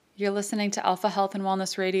You're listening to Alpha Health and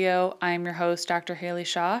Wellness Radio. I'm your host, Dr. Haley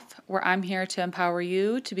Schaff, where I'm here to empower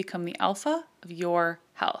you to become the alpha of your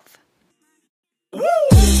health.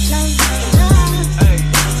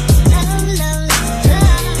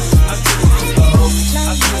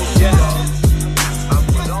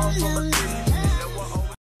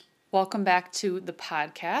 Welcome back to the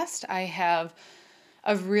podcast. I have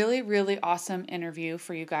a really, really awesome interview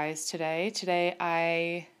for you guys today. Today,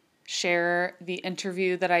 I share the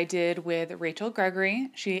interview that I did with Rachel Gregory.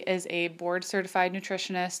 She is a board-certified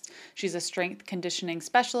nutritionist. She's a strength conditioning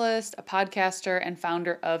specialist, a podcaster, and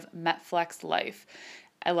founder of MetFlex Life.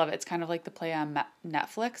 I love it. It's kind of like the play on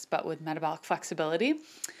Netflix, but with metabolic flexibility.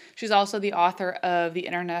 She's also the author of the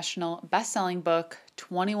international best-selling book,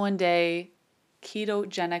 21-Day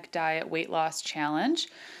Ketogenic Diet Weight Loss Challenge.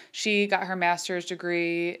 She got her master's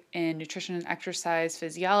degree in nutrition and exercise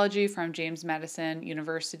physiology from James Madison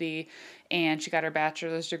University, and she got her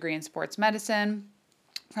bachelor's degree in sports medicine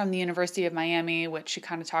from the University of Miami, which she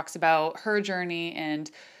kind of talks about her journey and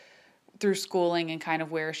through schooling and kind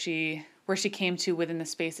of where she came to within the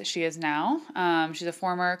space that she is now. She's a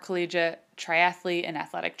former collegiate triathlete and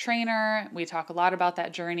athletic trainer. We talk a lot about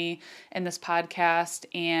that journey in this podcast,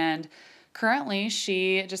 and currently,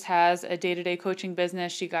 she just has a day-to-day coaching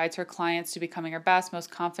business. She guides her clients to becoming her best, most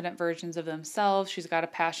confident versions of themselves. She's got a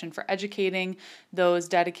passion for educating those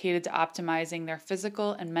dedicated to optimizing their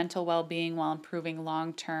physical and mental well-being while improving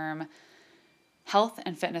long-term health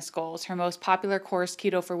and fitness goals. Her most popular course,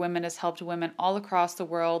 Keto for Women, has helped women all across the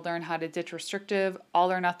world learn how to ditch restrictive,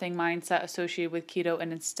 all-or-nothing mindset associated with keto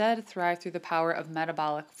and instead thrive through the power of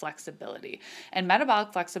metabolic flexibility. And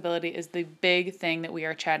metabolic flexibility is the big thing that we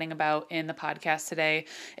are chatting about in the podcast today.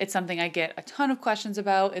 It's something I get a ton of questions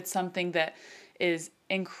about. It's something that is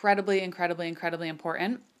incredibly, incredibly, incredibly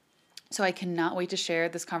important. So I cannot wait to share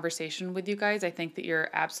this conversation with you guys. I think that you're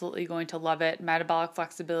absolutely going to love it. Metabolic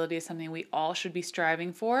flexibility is something we all should be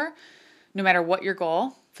striving for, no matter what your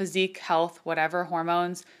goal, physique, health, whatever,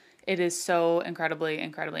 hormones. It is so incredibly,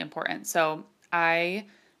 incredibly important. So I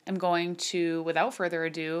am going to, without further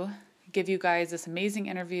ado, give you guys this amazing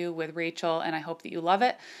interview with Rachel, and I hope that you love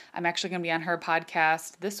it. I'm actually going to be on her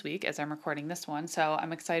podcast this week as I'm recording this one, so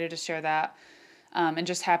I'm excited to share that. And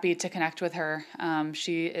just happy to connect with her.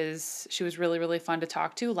 She was really, really fun to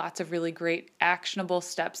talk to. Lots of really great actionable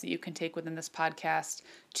steps that you can take within this podcast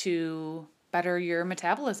to better your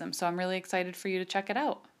metabolism. So I'm really excited for you to check it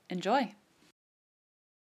out. Enjoy.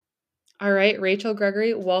 All right, Rachel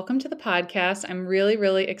Gregory, welcome to the podcast. I'm really,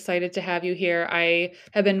 really excited to have you here. I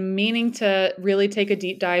have been meaning to really take a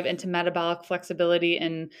deep dive into metabolic flexibility,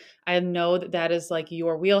 and I know that that is like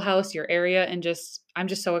your wheelhouse, your area, and I'm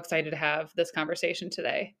just so excited to have this conversation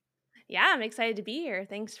today. Yeah, I'm excited to be here.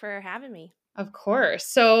 Thanks for having me. Of course.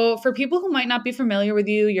 So for people who might not be familiar with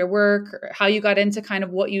you, your work, or how you got into kind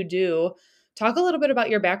of what you do, talk a little bit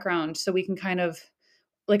about your background so we can kind of,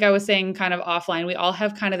 like I was saying kind of offline, we all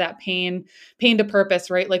have kind of that pain to purpose,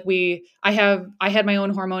 right? Like I had my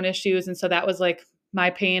own hormone issues, and so that was like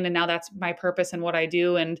my pain, and now that's my purpose and what I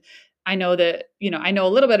do. And I know that, I know a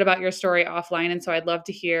little bit about your story offline, and so I'd love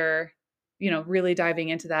to hear, really diving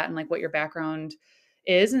into that and like what your background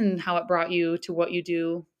is and how it brought you to what you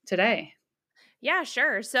do today. Yeah,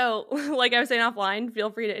 sure. So, like I was saying offline, feel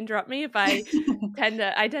free to interrupt me if I tend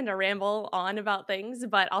to ramble on about things,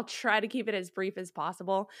 but I'll try to keep it as brief as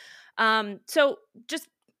possible. So just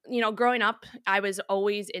growing up, I was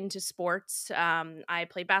always into sports. I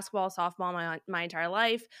played basketball, softball my entire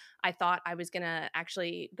life. I thought I was gonna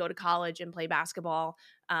actually go to college and play basketball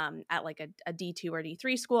at like a D2 or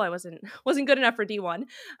D3 school. I wasn't good enough for D1,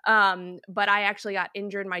 but I actually got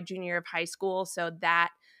injured my junior year of high school, so that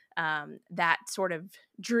sort of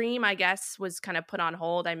dream, I guess, was kind of put on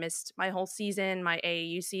hold. I missed my whole season, my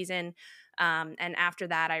AAU season. And after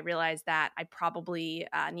that, I realized that I probably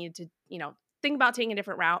needed to, think about taking a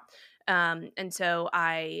different route. And so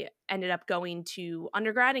I ended up going to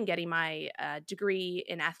undergrad and getting my degree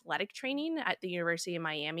in athletic training at the University of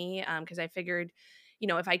Miami, because I figured,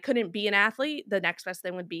 if I couldn't be an athlete, the next best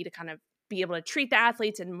thing would be to kind of be able to treat the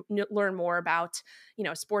athletes and learn more about,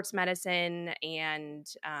 sports medicine and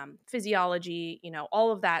physiology,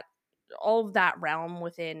 all of that realm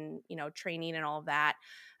within, training and all of that.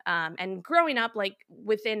 And growing up, like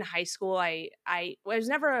within high school, I was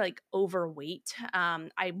never like overweight.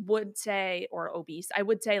 I would say, or obese. I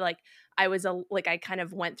would say like I kind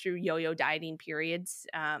of went through yo-yo dieting periods.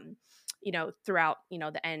 Throughout,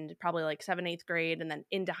 the end, probably like 7th, 8th grade, and then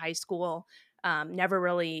into high school. Never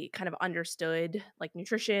really kind of understood like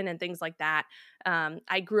nutrition and things like that.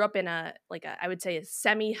 I grew up in I would say a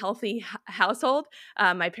semi-healthy household.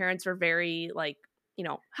 My parents were very like,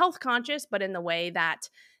 health conscious, but in the way that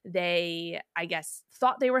they, I guess,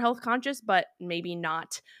 thought they were health conscious, but maybe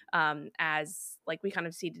not as like we kind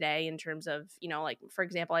of see today in terms of, like, for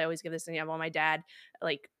example, I always give this example. My dad,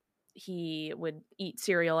 like, he would eat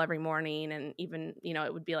cereal every morning, and even,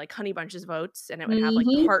 it would be like Honey Bunches of Oats, and it would have like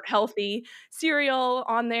Mm-hmm. heart healthy cereal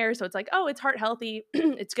on there. So it's like, oh, it's heart healthy.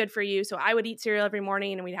 It's good for you. So I would eat cereal every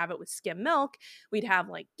morning, and we'd have it with skim milk. We'd have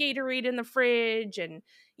like Gatorade in the fridge and,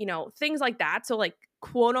 things like that. So like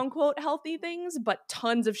quote unquote healthy things, but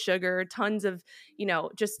tons of sugar, tons of,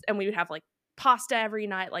 and we would have like pasta every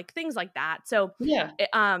night, like things like that. So, Yeah.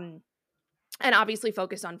 And obviously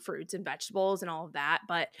focus on fruits and vegetables and all of that.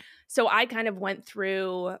 But so I kind of went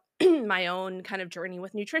through my own kind of journey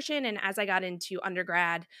with nutrition. And as I got into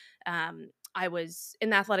undergrad, I was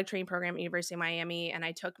in the athletic training program at University of Miami, and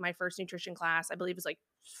I took my first nutrition class. I believe it was like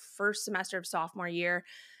first semester of sophomore year.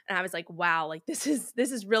 And I was like, wow, like this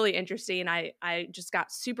is really interesting. I just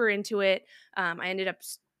got super into it. I ended up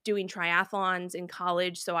doing triathlons in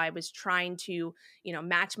college. So I was trying to,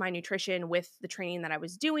 match my nutrition with the training that I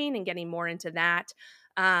was doing and getting more into that.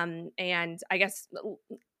 And I guess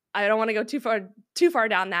I don't want to go too far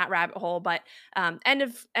down that rabbit hole, but end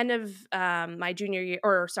of my junior year,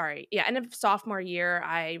 end of sophomore year,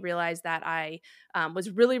 I realized that I was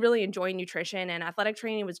really, really enjoying nutrition, and athletic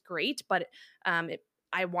training was great, but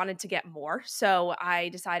I wanted to get more. So I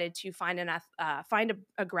decided to find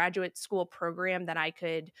a graduate school program that I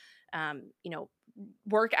could,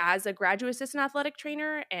 work as a graduate assistant athletic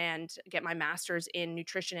trainer and get my master's in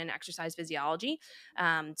nutrition and exercise physiology.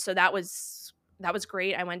 So that was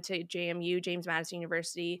great. I went to JMU, James Madison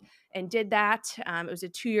University, and did that. It was a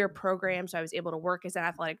 2-year program, so I was able to work as an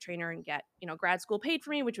athletic trainer and get, grad school paid for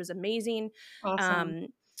me, which was amazing. Awesome.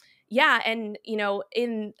 Yeah. And,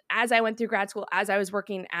 as I went through grad school, as I was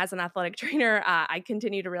working as an athletic trainer, I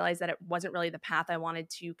continued to realize that it wasn't really the path I wanted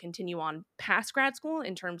to continue on past grad school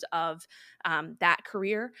in terms of that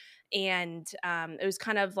career. And it was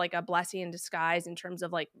kind of like a blessing in disguise in terms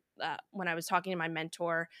of like when I was talking to my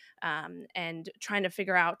mentor and trying to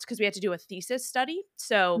figure out, because we had to do a thesis study.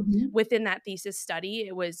 So Mm-hmm. within that thesis study,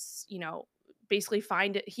 it was, basically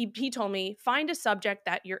he told me, find a subject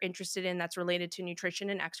that you're interested in that's related to nutrition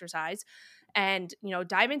and exercise, and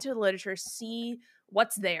dive into the literature, see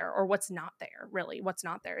what's there or what's not there. Really, what's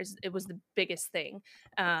not there it was the biggest thing.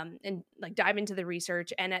 And like dive into the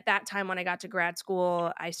research. And at that time, when I got to grad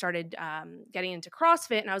school, I started getting into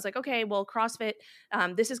CrossFit, and I was like, okay, well, CrossFit,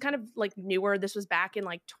 this is kind of like newer. This was back in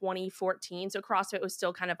like 2014, so CrossFit was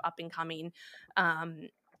still kind of up and coming.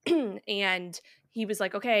 And he was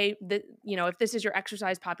like, okay, if this is your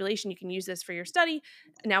exercise population, you can use this for your study.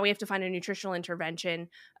 Now we have to find a nutritional intervention.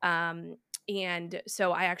 And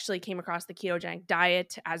so I actually came across the ketogenic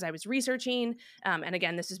diet as I was researching. And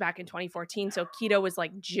again, this was back in 2014. So keto was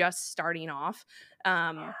like just starting off.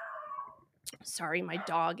 Sorry, my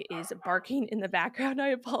dog is barking in the background. I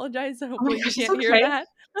apologize. Hopefully you can't hear that.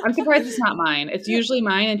 I'm surprised it's not mine. It's usually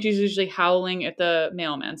mine, and she's usually howling at the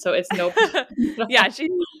mailman. So it's no problem. Yeah, she's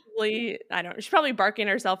probably barking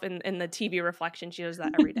herself in the TV reflection. She does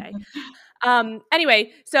that every day.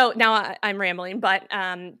 Anyway, so now I'm rambling, but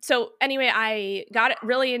so anyway, I got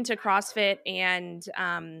really into CrossFit, and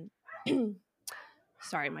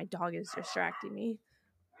sorry, my dog is distracting me.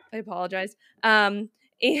 I apologize.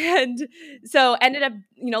 And so ended up,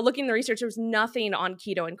 looking at the research, there was nothing on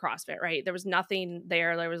keto and CrossFit, right? There was nothing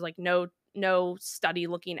there. There was like no study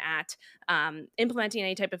looking at implementing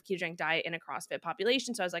any type of ketogenic diet in a CrossFit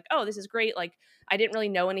population. So I was like, oh, this is great. Like, I didn't really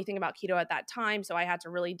know anything about keto at that time, so I had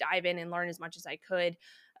to really dive in and learn as much as I could.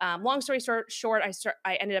 Long story short,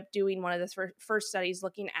 I ended up doing one of the first studies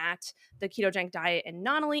looking at the ketogenic diet in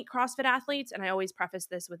non-elite CrossFit athletes. And I always preface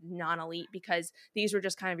this with non-elite because these were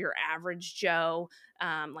just kind of your average Joe,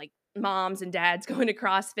 like moms and dads going to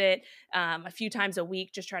CrossFit a few times a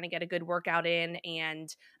week, just trying to get a good workout in. And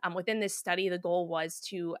within this study, the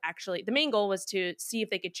main goal was to see if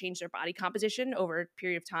they could change their body composition over a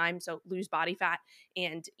period of time. So lose body fat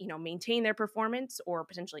and, maintain their performance or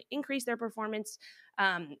potentially increase their performance.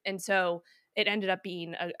 And so it ended up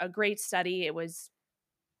being a great study. It was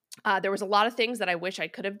there was a lot of things that I wish I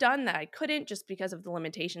could have done that I couldn't just because of the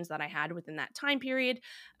limitations that I had within that time period.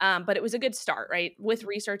 But it was a good start, right? With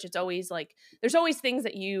research, it's always like, there's always things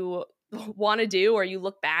that you want to do, or you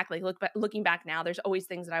look back, looking back now, there's always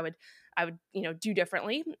things that I would I would, do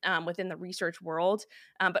differently within the research world.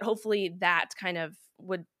 But hopefully that kind of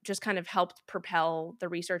would just kind of help propel the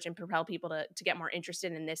research and propel people to get more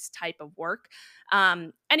interested in this type of work.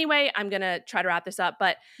 Anyway, I'm going to try to wrap this up,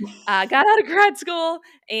 but got out of grad school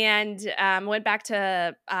and went back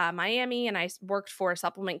to Miami, and I worked for a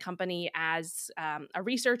supplement company as a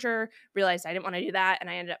researcher. Realized I didn't want to do that, and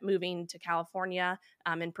I ended up moving to California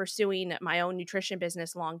and pursuing my own nutrition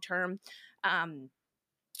business long term.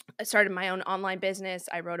 I started my own online business.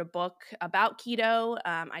 I wrote a book about keto.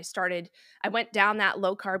 I went down that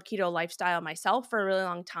low carb keto lifestyle myself for a really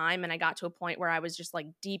long time. And I got to a point where I was just like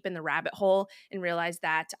deep in the rabbit hole and realized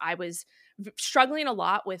that I was struggling a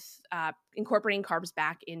lot with incorporating carbs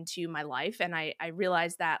back into my life. And I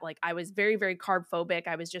realized that like I was very, very carb phobic.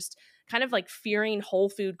 I was just kind of like fearing whole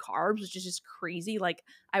food carbs, which is just crazy. Like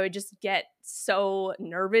I would just get so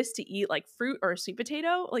nervous to eat like fruit or a sweet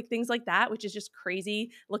potato, like things like that, which is just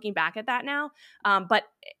crazy looking back at that now. But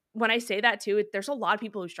when I say that too, there's a lot of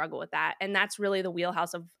people who struggle with that. And that's really the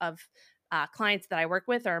wheelhouse of clients that I work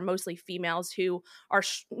with are mostly females who are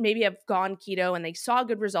maybe have gone keto and they saw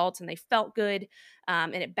good results and they felt good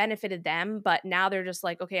and it benefited them. But now they're just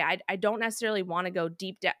like, okay, I don't necessarily want to go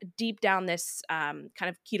deep down this kind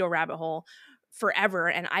of keto rabbit hole forever.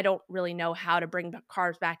 And I don't really know how to bring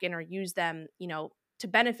carbs back in or use them, to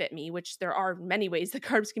benefit me, which there are many ways that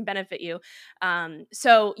carbs can benefit you.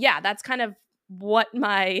 So yeah, that's kind of what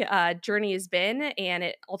my journey has been. And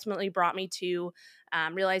it ultimately brought me to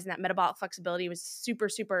realizing that metabolic flexibility was super,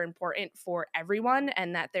 super important for everyone,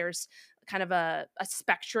 and that there's kind of a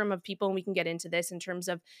spectrum of people. And we can get into this in terms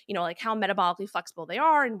of, like how metabolically flexible they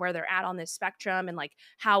are and where they're at on this spectrum, and like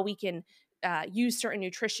how we can use certain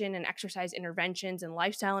nutrition and exercise interventions and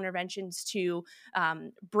lifestyle interventions to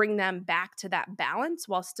bring them back to that balance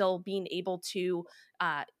while still being able to,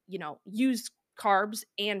 use carbs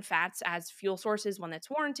and fats as fuel sources when that's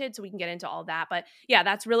warranted. So we can get into all that. But yeah,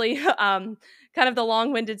 that's really kind of the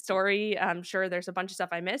long-winded story. I'm sure there's a bunch of stuff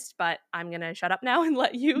I missed, but I'm going to shut up now and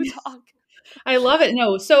let you talk. I love it.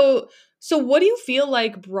 No. So what do you feel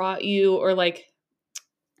like brought you, or like,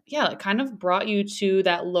 yeah, it kind of brought you to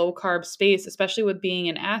that low carb space, especially with being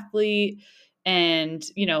an athlete? And,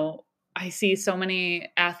 I see so many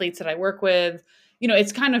athletes that I work with,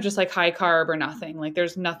 it's kind of just like high carb or nothing. Like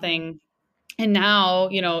there's nothing. And now,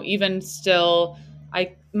 even still,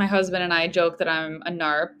 my husband and I joke that I'm a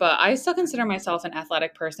NARP, but I still consider myself an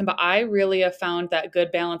athletic person. But I really have found that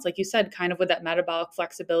good balance, like you said, kind of with that metabolic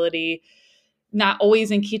flexibility, not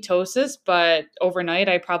always in ketosis, but overnight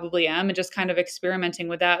I probably am, and just kind of experimenting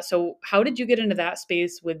with that. So how did you get into that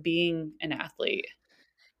space with being an athlete?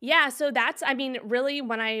 Yeah, so I mean, really,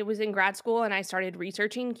 when I was in grad school and I started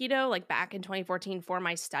researching keto, like back in 2014 for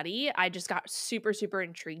my study, I just got super, super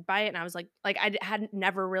intrigued by it. And I was like I had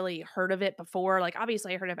never really heard of it before. Like,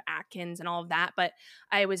 obviously, I heard of Atkins and all of that, but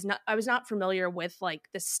I was not familiar with like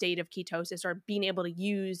the state of ketosis or being able to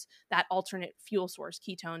use that alternate fuel source,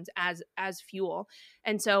 ketones, as fuel.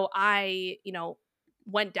 And so I,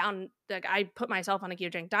 went down, like I put myself on a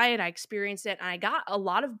ketogenic diet. I experienced it, and I got a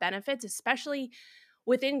lot of benefits, especially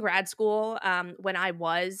within grad school. When I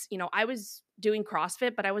was doing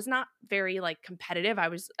CrossFit, but I was not very like competitive. I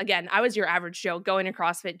was your average Joe going to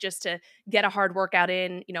CrossFit just to get a hard workout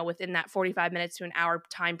in, within that 45 minutes to an hour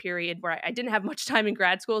time period where I didn't have much time in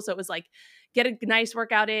grad school. So it was like, get a nice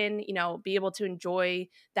workout in, be able to enjoy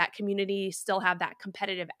that community, still have that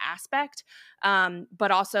competitive aspect. But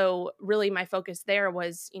also really my focus there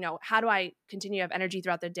was, how do I continue to have energy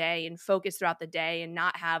throughout the day and focus throughout the day and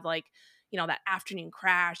not have like, that afternoon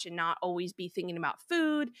crash and not always be thinking about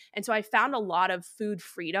food. And so I found a lot of food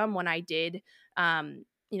freedom when I did,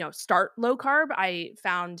 start low carb. I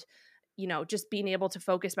found, just being able to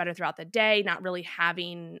focus better throughout the day, not really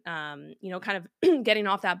having, kind of getting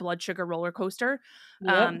off that blood sugar roller coaster.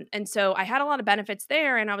 Yep. And so I had a lot of benefits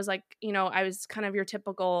there. And I was like, I was kind of your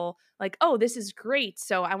typical, like, oh, this is great.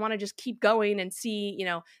 So I want to just keep going and see,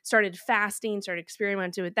 started fasting, started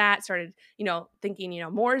experimenting with that, started, thinking,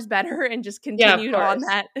 more is better, and just Yeah, of continued on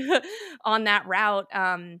course. that, on that route.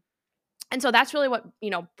 And so that's really what,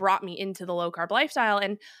 brought me into the low carb lifestyle.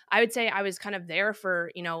 And I would say I was kind of there for,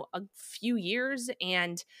 a few years,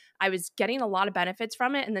 and I was getting a lot of benefits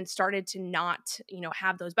from it, and then started to not,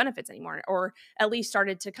 have those benefits anymore, or at least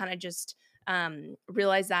started to kind of just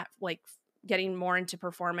realize that like getting more into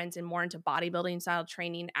performance and more into bodybuilding style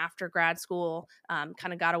training after grad school,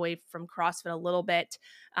 kind of got away from CrossFit a little bit.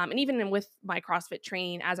 And even with my CrossFit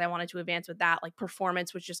training, as I wanted to advance with that, like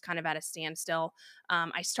performance was just kind of at a standstill.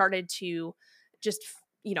 I started to just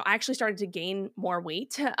I actually started to gain more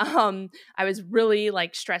weight. I was really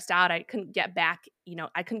like stressed out. I couldn't get back,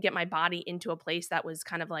 I couldn't get my body into a place that was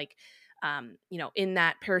kind of like, in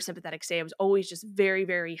that parasympathetic state. I was always just very,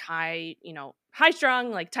 very high, high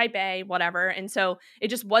strung, like type A, whatever. And so it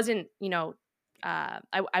just wasn't,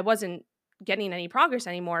 I wasn't getting any progress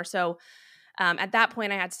anymore. So at that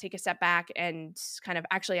point, I had to take a step back and kind of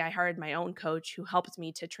actually, I hired my own coach who helped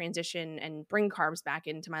me to transition and bring carbs back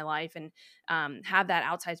into my life and have that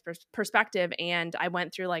outside perspective. And I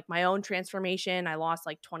went through like my own transformation. I lost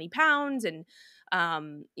like 20 pounds and,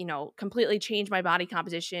 completely changed my body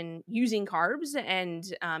composition using carbs and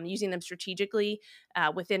using them strategically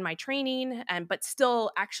within my training, and but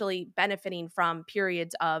still actually benefiting from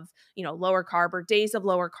periods of lower carb or days of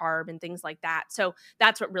lower carb and things like that. So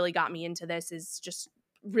that's what really got me into this, is just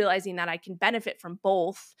realizing that I can benefit from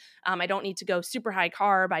both. I don't need to go super high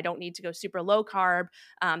carb. I don't need to go super low carb.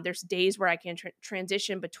 There's days where I can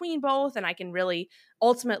transition between both, and I can really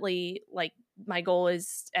ultimately, like, my goal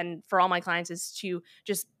is, and for all my clients, is to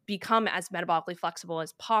just become as metabolically flexible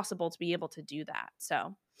as possible to be able to do that.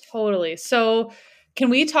 So Totally. So, can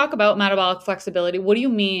we talk about metabolic flexibility? What do you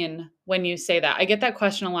mean when you say that? I get that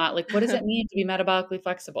question a lot. Like, what does it mean to be metabolically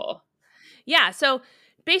flexible? yeah. So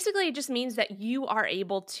basically, it just means that you are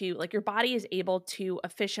able to, like, your body is able to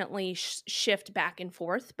efficiently shift back and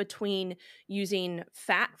forth between using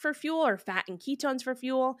fat for fuel or fat and ketones for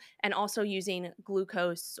fuel, and also using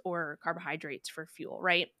glucose or carbohydrates for fuel,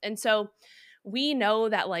 right? And so we know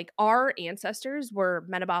that like our ancestors were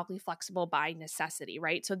metabolically flexible by necessity,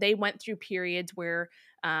 right? So they went through periods where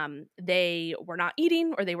they were not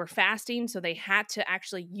eating or they were fasting. So they had to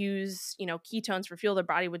actually use, ketones for fuel. Their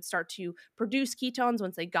body would start to produce ketones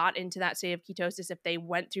once they got into that state of ketosis. If they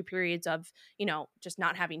went through periods of, just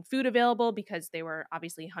not having food available because they were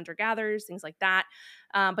obviously hunter gatherers, things like that.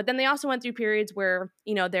 But then they also went through periods where,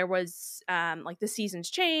 there was like the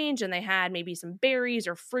seasons change and they had maybe some berries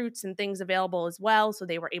or fruits and things available as well. So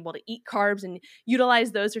they were able to eat carbs and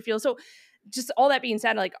utilize those for fuel. So just all that being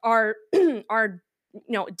said, like our, our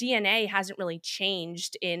DNA hasn't really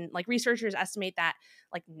changed. In like, researchers estimate that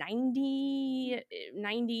like 90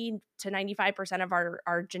 to 95% of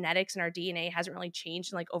our genetics and our DNA hasn't really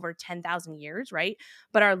changed in like over 10,000 years, right?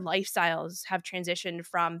 But our lifestyles have transitioned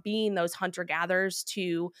from being those hunter gatherers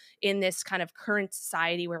to in this kind of current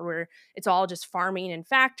society where it's all just farming and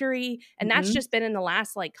factory. And that's Mhm. just been in the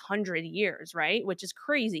last like 100 years, right? Which is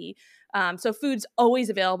crazy. So food's always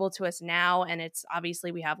available to us now. And it's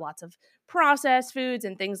obviously, we have lots of processed foods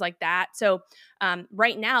and things like that. So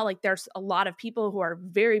right now, like, there's a lot of people who are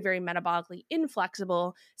very, very metabolically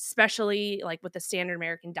inflexible, especially like with the standard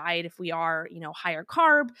American diet. If we are, higher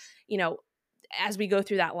carb, you know, as we go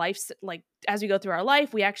through that life, like as we go through our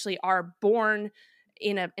life, we actually are born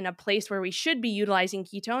in a place where we should be utilizing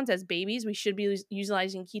ketones as babies. We should be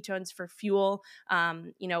utilizing ketones for fuel.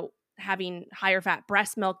 Having higher fat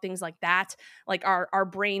breast milk, things like that. Like, our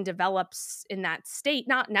brain develops in that state,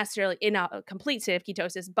 not necessarily in a complete state of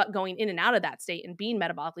ketosis, but going in and out of that state and being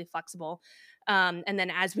metabolically flexible. And then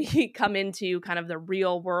as we come into kind of the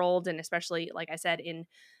real world, and especially, like I said, in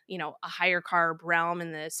a higher carb realm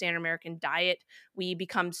in the standard American diet, we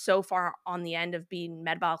become so far on the end of being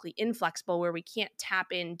metabolically inflexible where we can't tap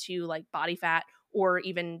into like body fat or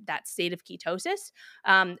even that state of ketosis.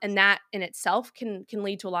 And that in itself can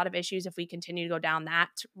lead to a lot of issues if we continue to go down that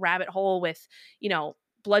rabbit hole with,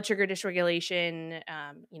 blood sugar dysregulation,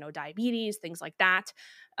 diabetes, things like that.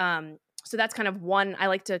 So that's kind of one. I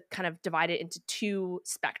like to kind of divide it into two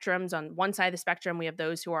spectrums. On one side of the spectrum, we have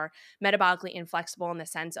those who are metabolically inflexible in the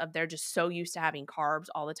sense of they're just so used to having carbs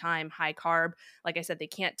all the time, high carb. Like I said, they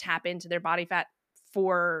can't tap into their body fat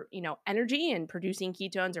for energy and producing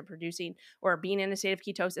ketones or being in a state of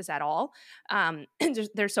ketosis at all.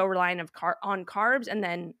 They're so reliant on carbs. And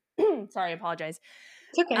then sorry, I apologize.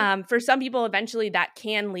 It's okay. For some people, eventually that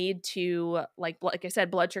can lead to, like I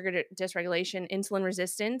said, blood sugar dysregulation, insulin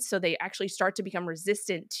resistance. So they actually start to become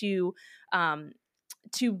resistant to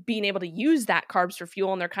being able to use that carbs for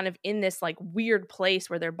fuel. And they're kind of in this like weird place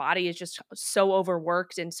where their body is just so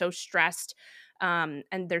overworked and so stressed. And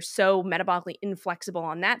they're so metabolically inflexible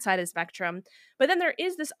on that side of the spectrum. But then there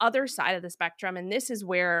is this other side of the spectrum. And this is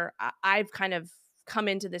where I've kind of come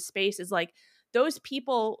into this space, is like those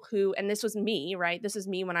people who, and this was me, right? This is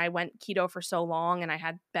me when I went keto for so long and I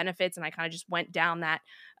had benefits, and I kind of just went down that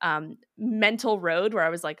mental road where I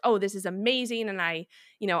was like, oh, this is amazing. And I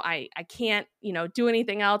can't, do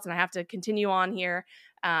anything else, and I have to continue on here.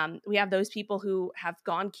 We have those people who have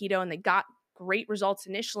gone keto and they got great results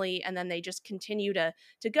initially, and then they just continue to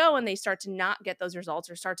go, and they start to not get those results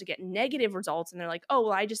or start to get negative results, and they're like, oh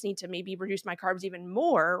well, I just need to maybe reduce my carbs even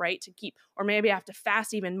more, right, to keep, or maybe I have to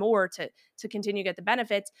fast even more to continue to get the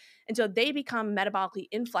benefits. And so they become metabolically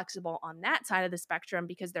inflexible on that side of the spectrum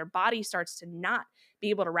because their body starts to not be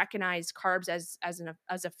able to recognize carbs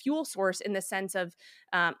as a fuel source, in the sense of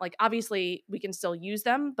like, obviously we can still use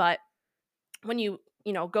them, but when you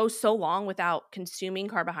know, go so long without consuming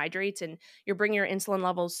carbohydrates, and you're bringing your insulin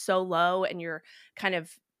levels so low, and you're kind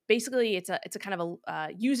of, basically it's a kind of a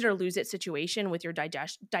use it or lose it situation with your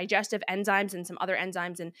digestive enzymes and some other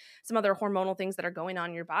enzymes and some other hormonal things that are going on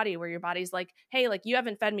in your body, where your body's like, hey, like, you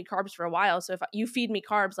haven't fed me carbs for a while, so if you feed me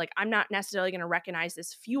carbs, like, I'm not necessarily going to recognize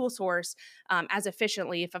this fuel source as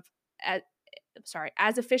efficiently,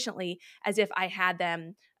 as efficiently as if I had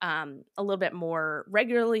them a little bit more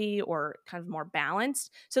regularly or kind of more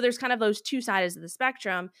balanced. So there's kind of those two sides of the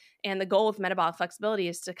spectrum. And the goal with metabolic flexibility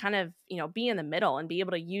is to kind of, you know, be in the middle and be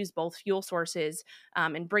able to use both fuel sources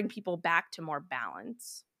and bring people back to more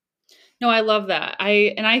balance. No, I love that.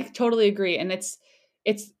 I totally agree. And it's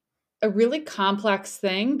a really complex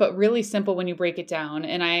thing, but really simple when you break it down.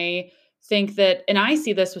 And I think that, and I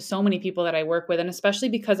see this with so many people that I work with, and especially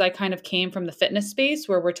because I kind of came from the fitness space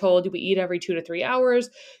where we're told we eat every 2 to 3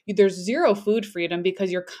 hours. There's zero food freedom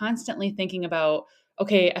because you're constantly thinking about,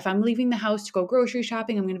 okay, if I'm leaving the house to go grocery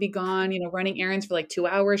shopping, I'm going to be gone, running errands for like 2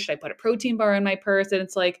 hours. Should I put a protein bar in my purse? And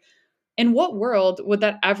it's like, in what world would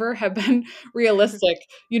that ever have been realistic,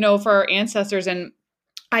 for our ancestors? And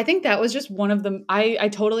I think that was just one of them. I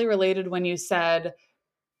totally related when you said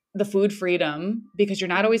the food freedom, because you're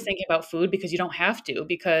not always thinking about food because you don't have to,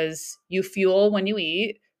 because you fuel when you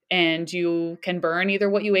eat and you can burn either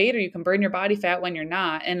what you ate or you can burn your body fat when you're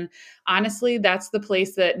not. And honestly, that's the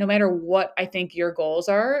place that no matter what I think your goals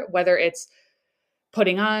are, whether it's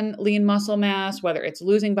putting on lean muscle mass, whether it's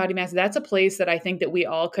losing body mass, that's a place that I think that we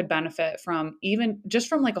all could benefit from, even just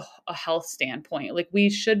from like a health standpoint. Like, we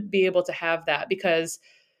should be able to have that, because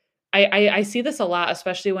I see this a lot,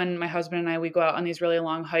 especially when my husband and I, we go out on these really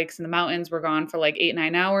long hikes in the mountains. We're gone for like 8,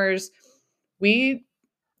 9 hours. We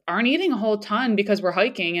aren't eating a whole ton because we're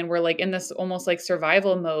hiking and we're like in this almost like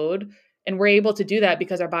survival mode. And we're able to do that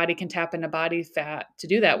because our body can tap into body fat to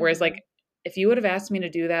do that. Whereas, Mm-hmm. like, if you would have asked me to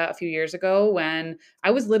do that a few years ago when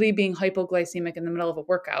I was literally being hypoglycemic in the middle of a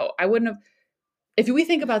workout, I wouldn't have. If we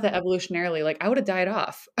think about that evolutionarily, like, I would have died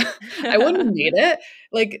off. I wouldn't have made it.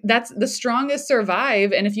 Like, that's the strongest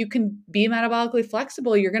survive. And if you can be metabolically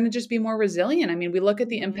flexible, you're going to just be more resilient. I mean, we look at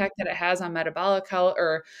the Mm-hmm. impact that it has on metabolic health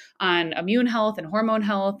or on immune health and hormone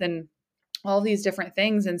health and all these different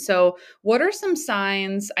things. And so, what are some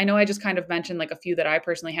signs? I know I just kind of mentioned like a few that I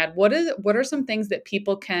personally had. What are some things that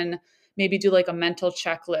people can maybe do, like a mental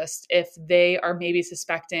checklist, if they are maybe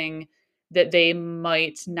suspecting that they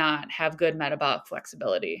might not have good metabolic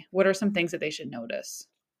flexibility? What are some things that they should notice?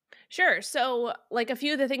 Sure. So, like, a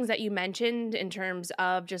few of the things that you mentioned in terms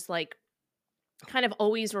of just like kind of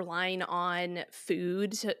always relying on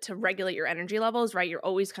food to regulate your energy levels, right? You're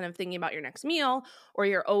always kind of thinking about your next meal, or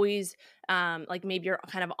you're always like, maybe you're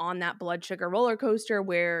kind of on that blood sugar roller coaster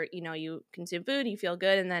where, you consume food, you feel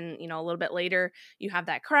good, and then, a little bit later you have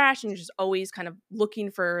that crash, and you're just always kind of looking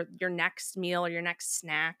for your next meal or your next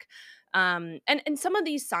snack. And some of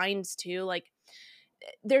these signs too, like,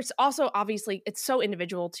 there's also, obviously, it's so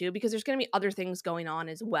individual too, because there's going to be other things going on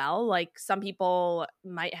as well. Like, some people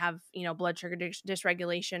might have, blood sugar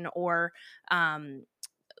dysregulation, or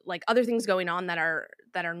like other things going on that are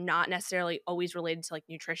not necessarily always related to like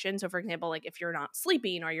nutrition. So for example, like, if you're not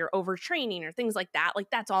sleeping or you're overtraining or things like that, like,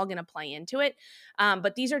 that's all going to play into it.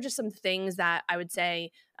 But these are just some things that I would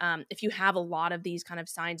say, if you have a lot of these kind of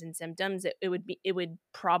signs and symptoms, it would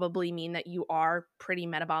probably mean that you are pretty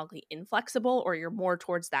metabolically inflexible, or you're more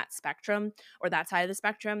towards that spectrum, or that side of the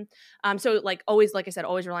spectrum. So, like, always, like I said,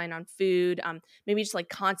 always relying on food, maybe just like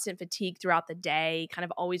constant fatigue throughout the day, kind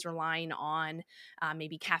of always relying on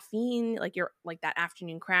maybe caffeine, like you're like that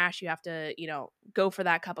afternoon crash, you have to, go for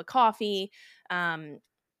that cup of coffee. Um,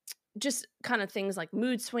 just kind of things like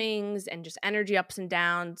mood swings and just energy ups and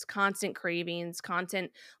downs, constant cravings,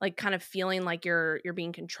 constant, like, kind of feeling like you're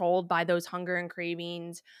being controlled by those hunger and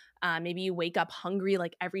cravings. Maybe you wake up hungry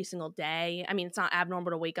like every single day. I mean, it's not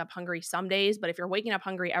abnormal to wake up hungry some days, but if you're waking up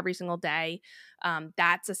hungry every single day,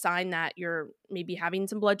 that's a sign that you're maybe having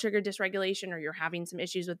some blood sugar dysregulation, or you're having some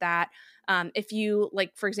issues with that. If you,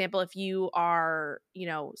 like, for example, if you are,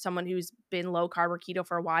 someone who's been low carb or keto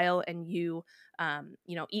for a while, and you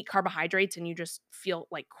eat carbohydrates, and you just feel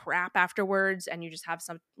like crap afterwards, and you just have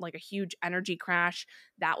some, like, a huge energy crash,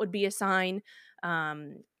 that would be a sign.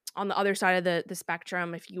 Um, on the other side of the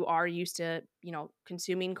spectrum, if you are used to,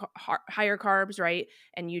 consuming higher carbs, right,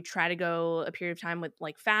 and you try to go a period of time with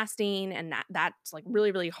like fasting, and that's like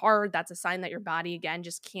really really hard, that's a sign that your body again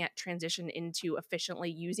just can't transition into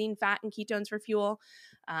efficiently using fat and ketones for fuel.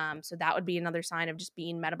 So that would be another sign of just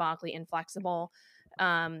being metabolically inflexible.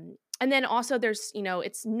 And then also there's,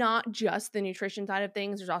 it's not just the nutrition side of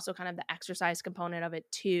things. There's also kind of the exercise component of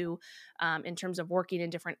it too, in terms of working in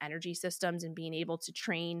different energy systems and being able to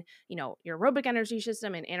train, your aerobic energy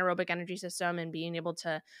system and anaerobic energy system, and being able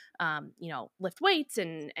to, lift weights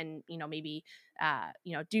and maybe,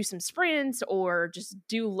 do some sprints or just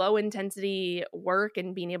do low intensity work,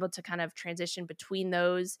 and being able to kind of transition between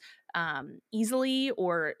those easily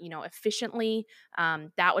or, efficiently.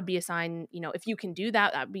 That would be a sign, if you can do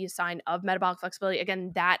that, that would be a sign of metabolic flexibility.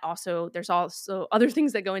 Again, there's also other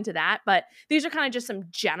things that go into that, but these are kind of just some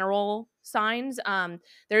general signs.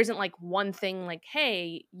 There isn't like one thing like,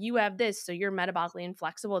 hey, you have this, so you're metabolically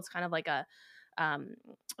inflexible. It's kind of like a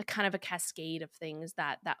kind of a cascade of things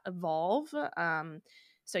that evolve.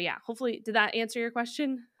 So yeah, hopefully, did that answer your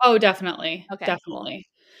question? Oh, definitely. Okay, cool. Definitely.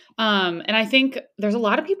 And I think there's a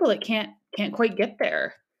lot of people that can't quite get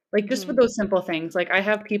there. Like just with Hmm. those simple things. Like I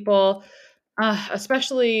have people,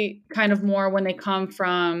 especially kind of more when they come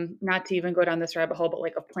from, not to even go down this rabbit hole, but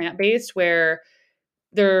like a plant-based where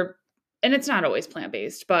they're, and it's not always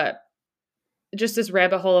plant-based, but just this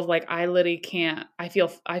rabbit hole of like I literally can't, I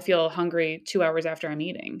feel hungry 2 hours after I'm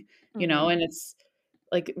eating, Hmm. and it's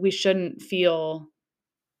like we shouldn't feel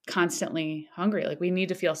constantly hungry. Like we need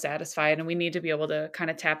to feel satisfied and we need to be able to kind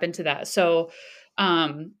of tap into that. So,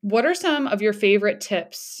 what are some of your favorite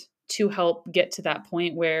tips to help get to that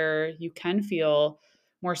point where you can feel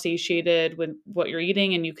more satiated with what you're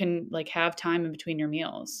eating and you can like have time in between your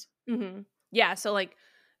meals? Hmm. Yeah. So like,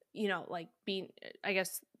 like being, I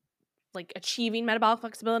guess, like achieving metabolic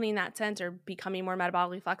flexibility in that sense, or becoming more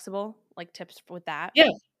metabolically flexible, like tips with that. Yeah.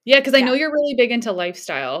 Yeah, because I Yeah. know you're really big into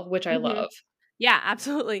lifestyle, which I Hmm. love. Yeah,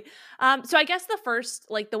 absolutely. So I guess the first,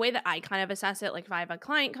 like the way that I kind of assess it, like if I have a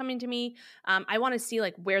client coming to me, I want to see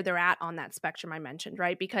like where they're at on that spectrum I mentioned,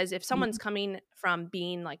 right? Because if someone's Mhm. coming from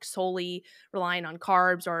being like solely relying on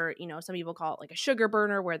carbs, or some people call it like a sugar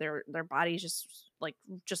burner, where their body just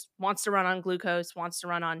wants to run on glucose, wants to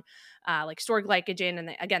run on like stored glycogen,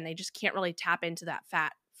 and again they just can't really tap into that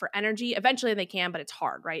fat for energy. Eventually they can, but it's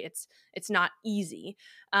hard, right? It's not easy.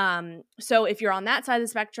 So if you're on that side of the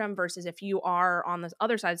spectrum versus if you are on the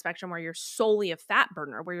other side of the spectrum where you're solely a fat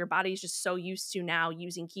burner, where your body's just so used to now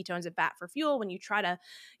using ketones and fat for fuel, when you try to,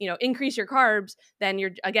 increase your carbs, then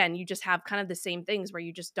you just have kind of the same things where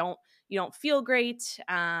you don't feel great.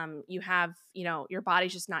 You have, your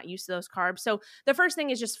body's just not used to those carbs. So the first thing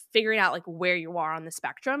is just figuring out like where you are on the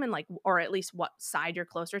spectrum, and like, or at least what side you're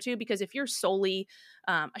closer to. Because if you're solely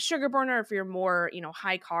a sugar burner, if you're more,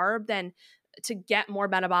 high carb, then to get more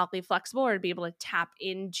metabolically flexible or to be able to tap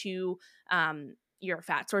into your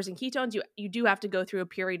fat stores and ketones, you do have to go through a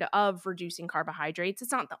period of reducing carbohydrates.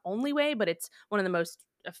 It's not the only way, but it's one of the most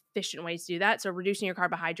efficient ways to do that. So reducing your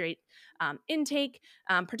carbohydrate intake,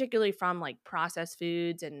 particularly from like processed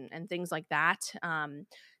foods and things like that.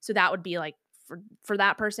 So that would be like for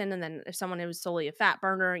that person. And then if someone who's solely a fat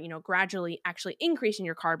burner, gradually actually increasing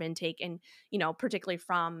your carb intake, and particularly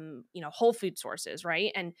from whole food sources,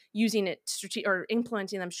 right, and using it or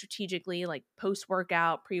implementing them strategically, like post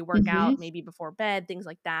workout, pre Mhm. workout, maybe before bed, things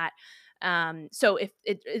like that. So if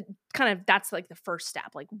it kind of, that's like the first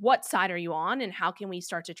step, like what side are you on and how can we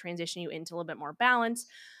start to transition you into a little bit more balance.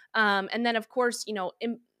 And then of course,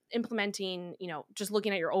 implementing, just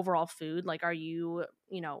looking at your overall food, like are you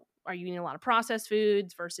eating a lot of processed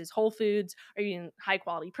foods versus whole foods? Are you eating high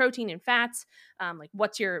quality protein and fats? Like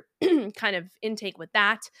what's your kind of intake with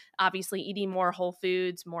that? Obviously eating more whole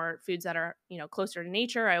foods, more foods that are, closer to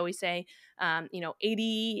nature. I always say,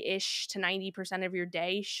 80-ish to 90% of your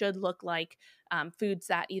day should look like foods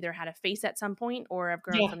that either had a face at some point or have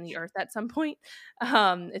grown Yeah. from the earth at some point.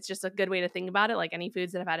 It's just a good way to think about it. Like any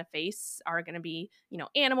foods that have had a face are going to be,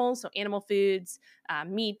 animals. So animal foods,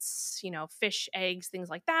 meats, fish, eggs, things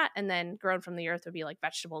like that. And then grown from the earth would be like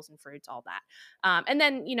vegetables and fruits, all that. And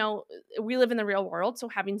then, we live in the real world. So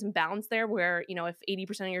having some balance there where, if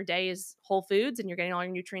 80% of your day is whole foods and you're getting all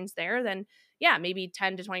your nutrients there, then yeah, maybe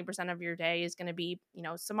 10 to 20% of your day is going to be,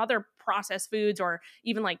 some other processed foods, or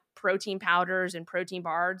even like protein powders and protein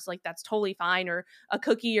bars. Like that's totally fine, or a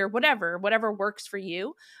cookie or whatever works for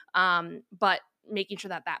you. But making sure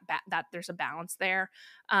that there's a balance there.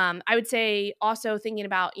 I would say also thinking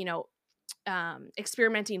about,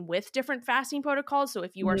 experimenting with different fasting protocols. So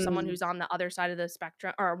if you are someone Mm. who's on the other side of the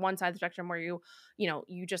spectrum, or one side of the spectrum where you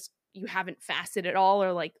haven't fasted at all,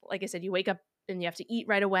 or like I said, you wake up and you have to eat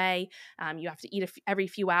right away. You have to eat every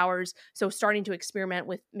few hours. So starting to experiment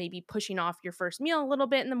with maybe pushing off your first meal a little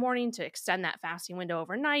bit in the morning to extend that fasting window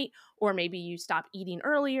overnight, or maybe you stop eating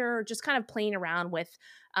earlier, just kind of playing around with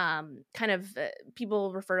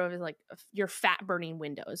people refer to it as like your fat burning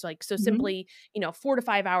windows. Like, so Mhm. simply, 4 to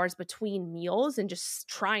 5 hours between meals and just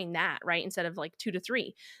trying that, right? Instead of like 2 to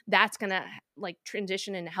 3, that's going to like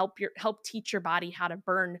transition and help teach your body how to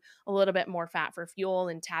burn a little bit more fat for fuel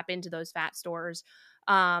and tap into those fat stores.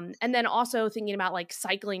 And then also thinking about like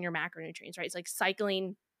cycling your macronutrients, right? It's like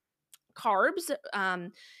cycling carbs,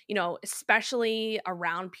 especially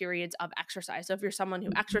around periods of exercise. So if you're someone who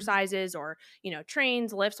Mhm. exercises or,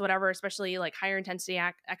 trains, lifts, whatever, especially like higher intensity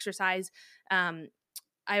exercise, um,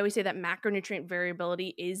 I always say that macronutrient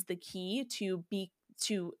variability is the key to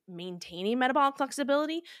maintaining metabolic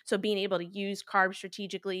flexibility. So being able to use carbs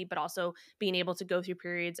strategically, but also being able to go through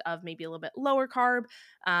periods of maybe a little bit lower carb,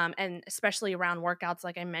 and especially around workouts,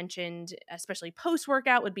 like I mentioned, especially post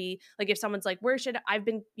workout would be like if someone's like, where should I've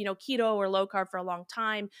been, keto or low carb for a long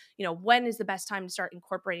time, when is the best time to start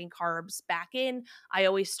incorporating carbs back in? I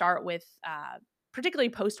always start with particularly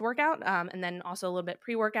post workout, and then also a little bit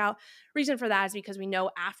pre workout. Reason for that is because we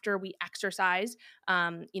know after we exercise,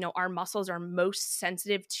 our muscles are most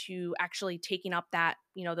sensitive to actually taking up that,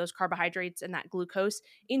 those carbohydrates and that glucose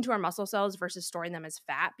into our muscle cells versus storing them as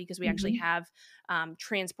fat, because we actually Mhm. have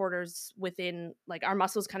transporters within, like, our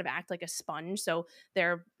muscles kind of act like a sponge. So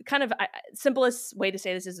they're kind of, simplest way to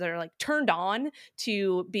say this is they're like turned on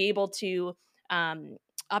to be able to um,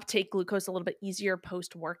 uptake glucose a little bit easier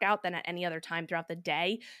post workout than at any other time throughout the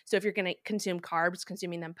day. So if you're going to consume carbs,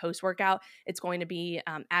 consuming them post workout, it's going to be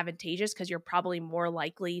advantageous because you're probably more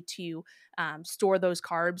likely to store those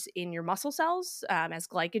carbs in your muscle cells as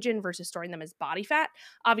glycogen versus storing them as body fat.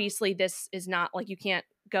 Obviously, this is not like you can't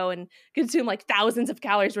go and consume like thousands of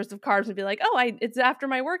calories worth of carbs and be like, oh, it's after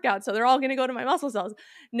my workout, so they're all going to go to my muscle cells.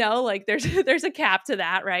 No, like there's there's a cap to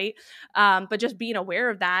that, right? But just being aware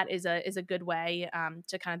of that is a good way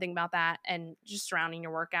to kind of think about that and just surrounding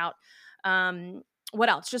your workout. Um, what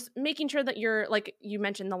else? Just making sure that you're, like you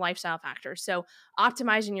mentioned, the lifestyle factors. So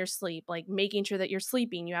optimizing your sleep, like making sure that you're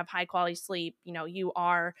sleeping, you have high quality sleep, you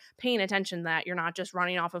are paying attention that you're not just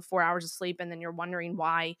running off of 4 hours of sleep and then you're wondering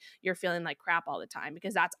why you're feeling like crap all the time,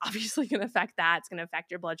 because that's obviously going to affect that. It's going to affect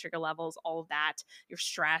your blood sugar levels, all of that, your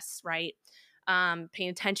stress, right? Paying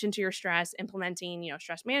attention to your stress, implementing,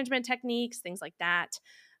 stress management techniques, things like that.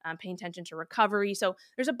 Paying attention to recovery. So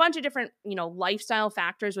there's a bunch of different, lifestyle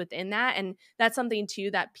factors within that. And that's something too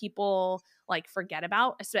that people like forget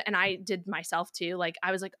about. And I did myself too. Like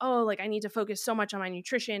I was like, oh, like I need to focus so much on my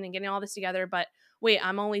nutrition and getting all this together. But wait,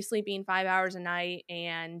 I'm only sleeping 5 hours a night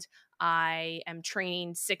and I am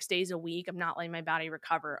training 6 days a week. I'm not letting my body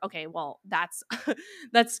recover. Okay, well, that's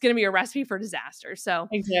that's going to be a recipe for disaster. So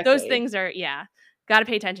those Exactly. things are, yeah, got to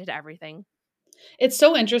pay attention to everything. It's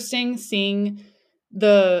so interesting seeing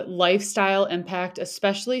the lifestyle impact,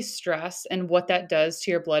 especially stress and what that does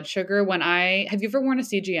to your blood sugar. Have you ever worn a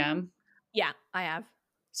CGM? Yeah, I have.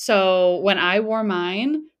 So when I wore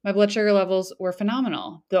mine, my blood sugar levels were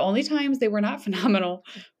phenomenal. The only times they were not phenomenal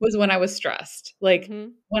was when I was stressed. Like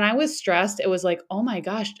Mm-hmm. when I was stressed, it was like, oh my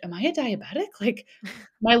gosh, am I a diabetic? Like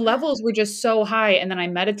my levels were just so high. And then I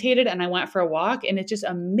meditated and I went for a walk, and it's just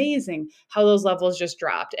amazing how those levels just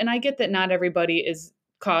dropped. And I get that not everybody is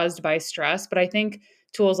caused by stress, but I think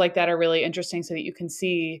tools like that are really interesting so that you can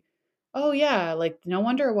see, oh yeah, like no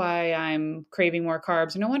wonder why I'm craving more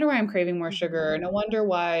carbs, or no wonder why I'm craving more sugar, Mm-hmm. or no wonder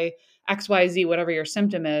why XYZ, whatever your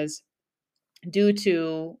symptom is, due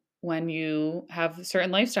to when you have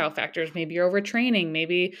certain lifestyle factors. Maybe you're overtraining,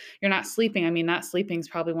 maybe you're not sleeping. I mean, not sleeping is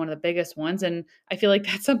probably one of the biggest ones. And I feel like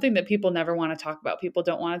that's something that people never want to talk about. People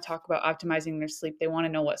don't want to talk about optimizing their sleep. They want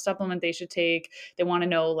to know what supplement they should take. They want to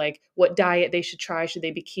know like what diet they should try. Should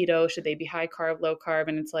they be keto? Should they be high carb, low carb?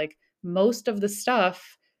 And it's like most of the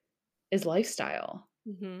stuff is lifestyle,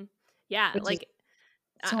 Mm-hmm. Yeah, which is like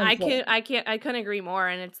so important. I couldn't agree more.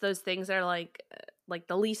 And it's those things that are like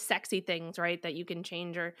the least sexy things, right? That you can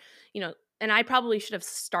change, or, and I probably should have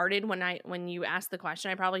started when you asked the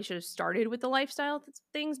question, I probably should have started with the lifestyle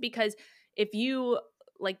things, because if you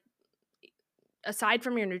like, aside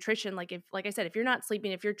from your nutrition, like if, like I said, if you're not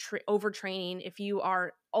sleeping, if you're overtraining, if you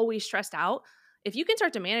are always stressed out, if you can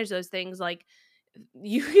start to manage those things, like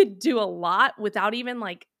you could do a lot without even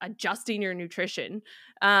like adjusting your nutrition.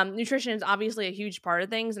 Nutrition is obviously a huge part of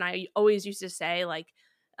things. And I always used to say like,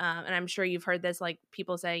 and I'm sure you've heard this, like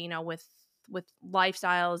people say, with with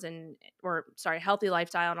lifestyles healthy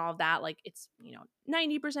lifestyle and all of that, like it's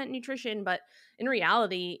 90% nutrition, but in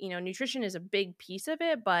reality, nutrition is a big piece of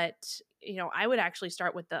it. But I would actually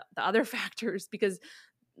start with the other factors, because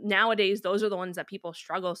nowadays those are the ones that people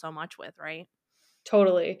struggle so much with, right?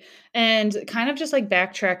 Totally. And kind of just like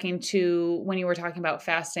backtracking to when you were talking about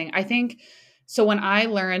fasting, I think so when I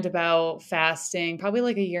learned about fasting, probably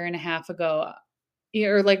like a year and a half ago,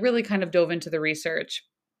 or like really kind of dove into the research,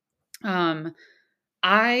 um,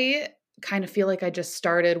 I kind of feel like I just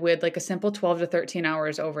started with like a simple 12 to 13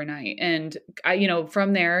 hours overnight. And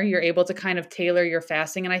from there, you're able to kind of tailor your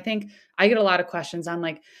fasting. And I think I get a lot of questions on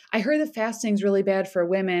like, I heard that fasting is really bad for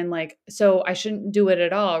women. Like, so I shouldn't do it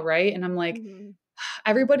at all. Right. And I'm like, Hmm.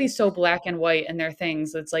 everybody's so black and white in their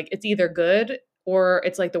things. It's like it's either good or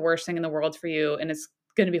it's like the worst thing in the world for you and it's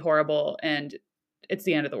going to be horrible and it's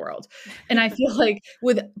the end of the world. And I feel like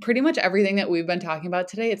with pretty much everything that we've been talking about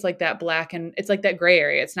today, it's like that black and it's like that gray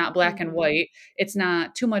area. It's not black and Hmm. white. It's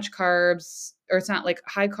not too much carbs or it's not like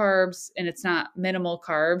high carbs and it's not minimal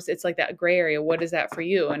carbs. It's like that gray area. What is that for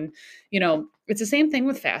you? And it's the same thing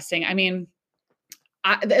with fasting. I mean,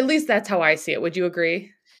 at least that's how I see it. Would you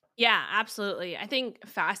agree? Yeah, absolutely. I think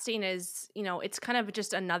fasting is, it's kind of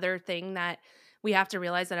just another thing that we have to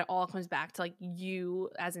realize, that it all comes back to like you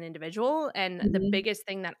as an individual. And the Mhm. biggest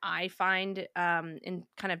thing that I find in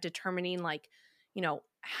kind of determining like,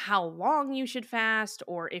 how long you should fast,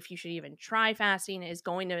 or if you should even try fasting, is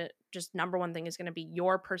going to just number one thing is going to be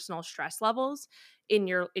your personal stress levels in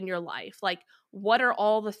your life. Like, what are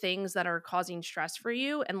all the things that are causing stress for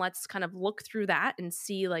you, and let's kind of look through that and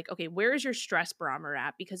see like, okay, where is your stress barometer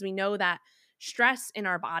at? Because we know that stress in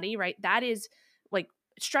our body, right, that is like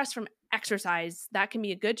stress from exercise, that can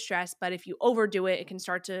be a good stress, but if you overdo it, it can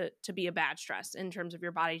start to be a bad stress in terms of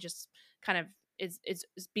your body just kind of is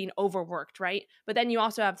being overworked, right? But then you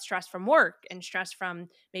also have stress from work, and stress from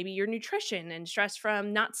maybe your nutrition, and stress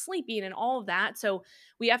from not sleeping, and all of that. So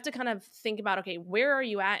we have to kind of think about, okay, where are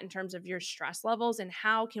you at in terms of your stress levels, and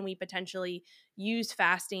how can we potentially use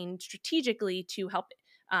fasting strategically to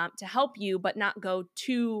help you, but not go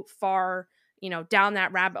too far, down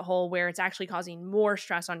that rabbit hole where it's actually causing more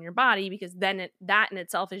stress on your body, because then that in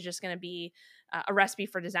itself is just going to be a recipe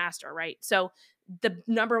for disaster, right? So the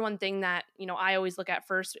number one thing that I always look at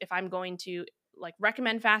first, if I'm going to like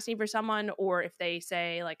recommend fasting for someone, or if they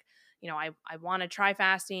say like, I want to try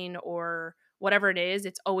fasting or whatever it is,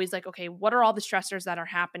 it's always like, okay, what are all the stressors that are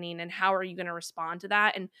happening, and how are you going to respond to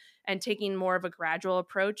that? And taking more of a gradual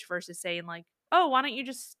approach versus saying like, oh, why don't you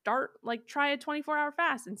just start, like, try a 24-hour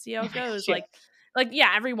fast and see how Oh it my goes? gosh, yeah. Like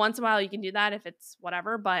yeah, every once in a while you can do that if it's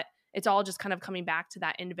whatever, but it's all just kind of coming back to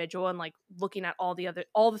that individual, and like looking at all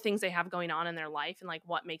the things they have going on in their life, and like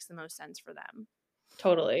what makes the most sense for them.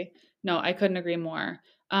 Totally. No, I couldn't agree more.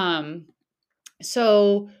 Um,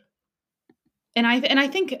 so and I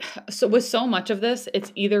think so with so much of this,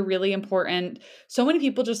 it's either really important. So many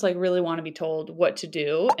people just like really want to be told what to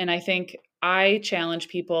do. And I think I challenge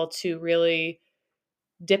people to really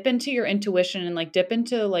dip into your intuition and like dip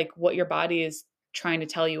into like what your body is trying to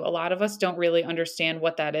tell you. A lot of us don't really understand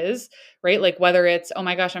what that is, right? Like whether it's, oh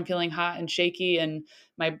my gosh, I'm feeling hot and shaky and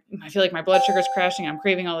I feel like my blood sugar's crashing, I'm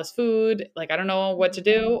craving all this food, like I don't know what to Mhm.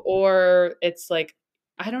 do, or it's like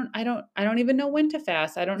I don't even know when to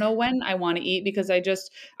fast. I don't know when I want to eat because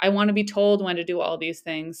I want to be told when to do all these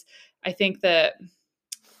things. I think that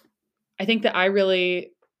I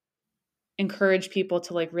really encourage people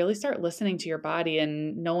to like really start listening to your body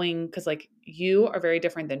and knowing because like you are very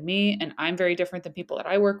different than me and I'm very different than people that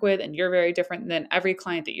I work with and you're very different than every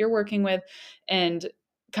client that you're working with and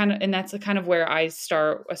that's the kind of where I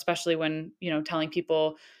start, especially when telling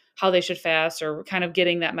people how they should fast or kind of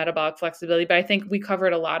getting that metabolic flexibility. But I think we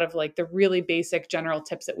covered a lot of like the really basic general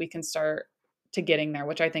tips that we can start to getting there,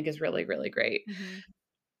 which I think is really really great. Mhm.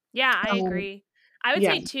 Yeah, I um, agree. I would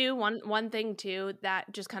yeah. say too, one thing too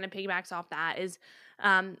that just kind of piggybacks off that is,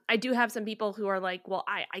 I do have some people who are like, well,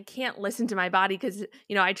 I can't listen to my body because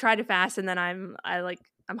I try to fast and then I'm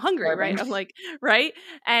hungry, right? Starving. I'm like, right.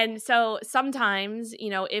 And so sometimes,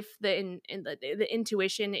 if the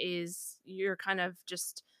intuition is, you're kind of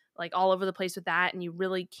just like all over the place with that, and you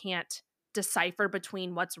really can't decipher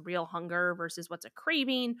between what's real hunger versus what's a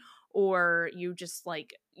craving, or you just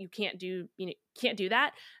like can't do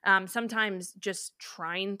that. Sometimes just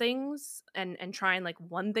trying things and trying like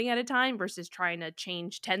one thing at a time versus trying to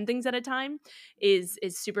change 10 things at a time is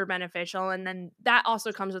super beneficial. And then that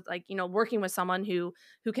also comes with like working with someone who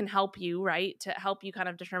can help you, right, to help you kind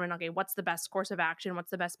of determine, okay, what's the best course of action,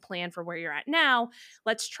 what's the best plan for where you're at now.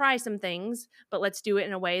 Let's try some things, but let's do it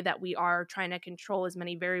in a way that we are trying to control as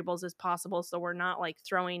many variables as possible, so we're not like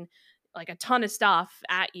throwing like a ton of stuff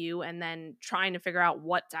at you and then trying to figure out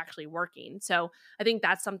what's actually working. So I think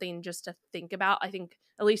that's something just to think about. I think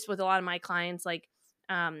at least with a lot of my clients, like,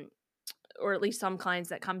 or at least some clients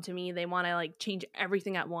that come to me, they want to like change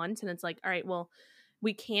everything at once. And it's like, all right, well,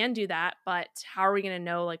 we can do that, but how are we going to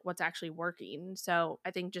know like what's actually working? So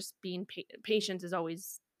I think just being patient is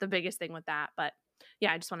always the biggest thing with that. But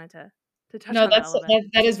yeah, I just wanted to touch No, on that a little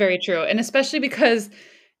bit. that is very true, and especially because,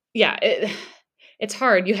 yeah, it's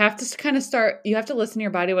hard. You have to kind of start. You have to listen to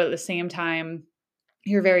your body, but at the same time,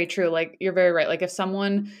 you're very true. Like, you're very right. Like, if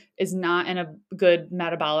someone is not in a good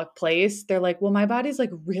metabolic place, they're like, "Well, my body's like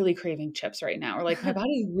really craving chips right now," or like, "My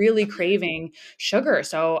body's really craving sugar,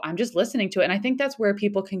 so I'm just listening to it." And I think that's where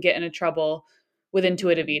people can get into trouble with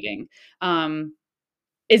intuitive Mhm. eating.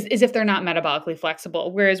 Is if they're not metabolically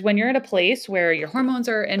flexible. Whereas when you're at a place where your hormones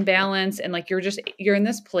are in balance and like you're in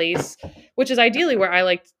this place, which is ideally where I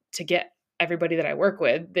like to get everybody that I work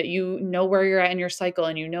with, that you know where you're at in your cycle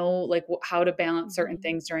and you know like how to balance certain Mhm.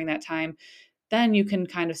 things during that time, then you can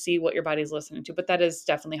kind of see what your body's listening to. But that is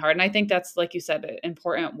definitely hard. And I think that's, like you said,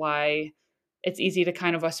 important why it's easy to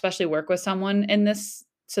kind of especially work with someone in this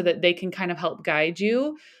so that they can kind of help guide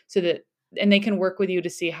you so that and they can work with you to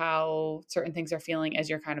see how certain things are feeling as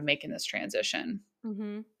you're kind of making this transition.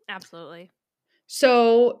 Mhm. Absolutely.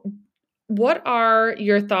 So, what are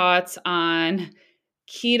your thoughts on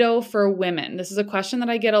keto for women? This is a question that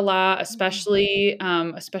I get a lot, Mhm.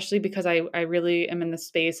 especially because I really am in the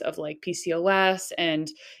space of like PCOS and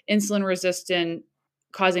insulin resistant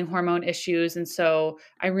causing hormone issues, and so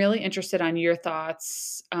I'm really interested on your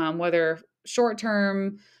thoughts, whether short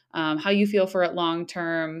term, how you feel for it long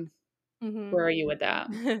term. Mhm. Where are you with that?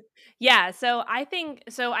 Yeah, so I think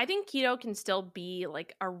keto can still be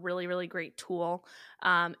like a really really great tool.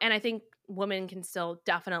 And I think women can still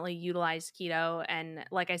definitely utilize keto, and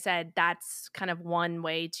like I said, that's kind of one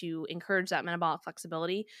way to encourage that metabolic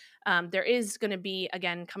flexibility. There is going to be,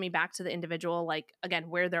 again, coming back to the individual, like again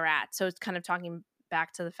where they're at. So it's kind of talking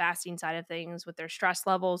back to the fasting side of things with their stress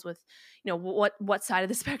levels, with what side of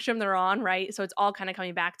the spectrum they're on, right? So it's all kind of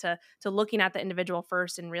coming back to looking at the individual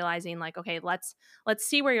first and realizing like, okay, let's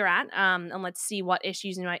see where you're at, and let's see what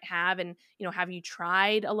issues you might have. And have you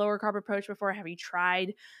tried a lower carb approach before? Have you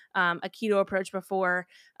tried a keto approach before?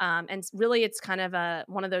 And really it's kind of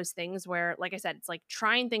one of those things where, like I said, it's like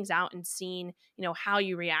trying things out and seeing how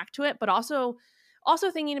you react to it, but also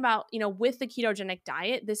thinking about, with the ketogenic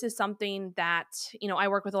diet, this is something that I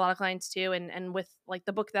work with a lot of clients too, and with like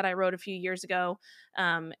the book that I wrote a few years ago,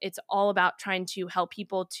 it's all about trying to help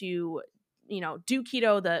people to do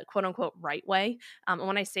keto the quote unquote right way. And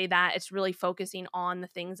when I say that, it's really focusing on the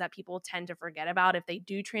things that people tend to forget about if they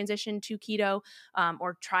do transition to keto,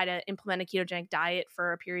 or try to implement a ketogenic diet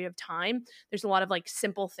for a period of time. There's a lot of like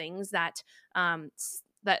simple things that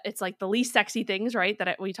that it's like the least sexy things, right?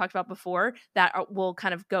 That we talked about before that will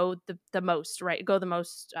kind of go the most, right? Go the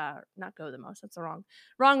most, not go the most. That's the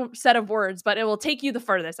wrong set of words, but it will take you the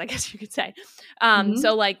furthest, I guess you could say. Mhm.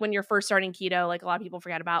 So like when you're first starting keto, like a lot of people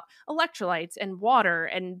forget about electrolytes and water,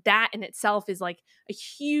 and that in itself is like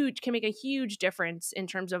can make a huge difference in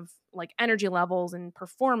terms of like energy levels and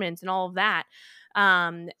performance and all of that.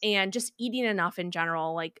 And just eating enough in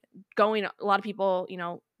general, like a lot of people,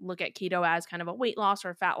 look at keto as kind of a weight loss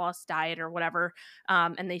or fat loss diet or whatever.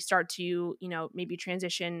 And they start to, maybe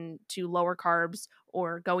transition to lower carbs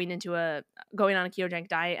or going on a ketogenic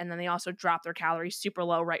diet, and then they also drop their calories super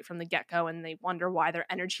low right from the get-go, and they wonder why their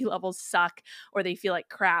energy levels suck or they feel like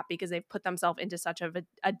crap because they've put themselves into such of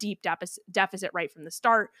a deep deficit right from the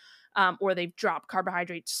start. Or they've dropped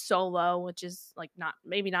carbohydrates so low, which is like not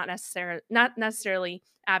necessarily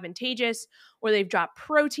advantageous, or they've dropped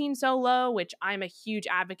protein so low, which I'm a huge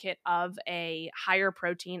advocate of a higher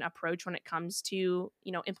protein approach when it comes to,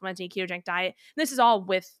 implementing a ketogenic diet. And this is all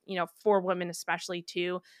with, for women especially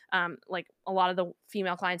too. Like a lot of the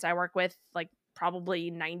female clients I work with, like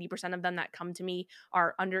probably 90% of them that come to me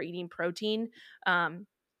are under eating protein.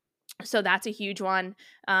 So that's a huge one.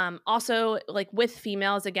 Also, like with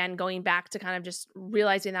females, again, going back to kind of just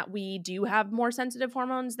realizing that we do have more sensitive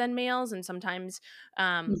hormones than males, and sometimes,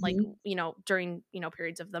 like Mhm. during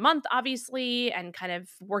periods of the month, obviously, and kind of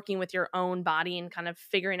working with your own body and kind of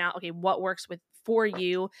figuring out, okay, what works for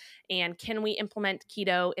you, and can we implement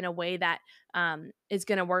keto in a way that is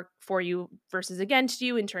going to work for you versus against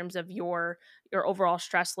you in terms of your overall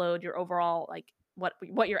stress load, your overall like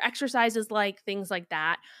what your exercise is like, things like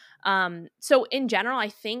that. So in general, I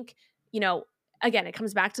think, again, it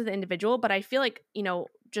comes back to the individual, but I feel like,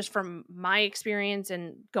 just from my experience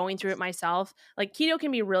and going through it myself, like keto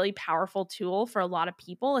can be a really powerful tool for a lot of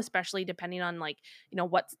people, especially depending on like,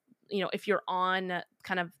 what's if you're on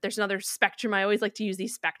kind of, there's another spectrum. I always like to use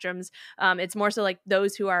these spectrums. It's more so like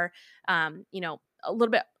those who are, a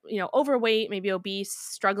little bit, overweight, maybe obese,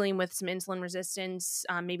 struggling with some insulin resistance.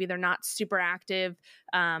 Maybe they're not super active.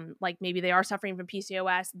 Like maybe they are suffering from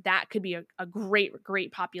PCOS. That could be a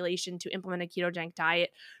great population to implement a ketogenic diet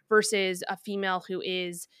versus a female who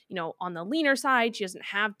is, on the leaner side. She doesn't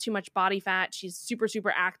have too much body fat. She's super,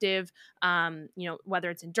 super active. Whether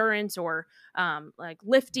it's endurance or like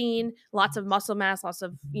lifting, lots of muscle mass, lots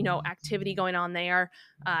of, activity going on there.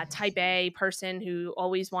 Type A person who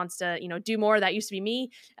always wants to, do more. That used to be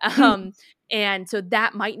me. And so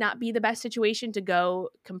that might not be the best situation to go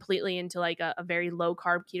completely into like a very low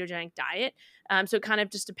carb ketogenic diet. So it kind of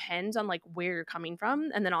just depends on like where you're coming from,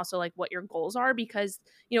 and then also like what your goals are, because,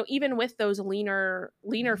 even with those leaner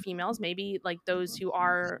females, maybe like those who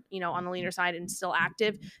are, on the leaner side and still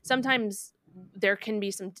active, sometimes there can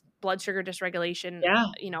be some blood sugar dysregulation,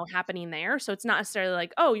 Yeah. Happening there. So it's not necessarily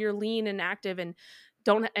like, oh, you're lean and active and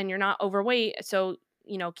you're not overweight, so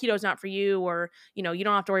keto's not for you, or you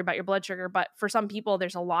don't have to worry about your blood sugar. But for some people,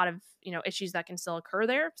 there's a lot of issues that can still occur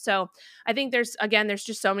there. So I think there's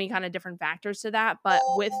just so many kind of different factors to that. But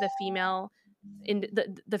with the female, in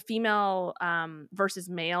the female versus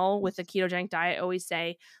male with the ketogenic diet, I always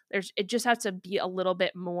say it just has to be a little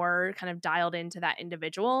bit more kind of dialed into that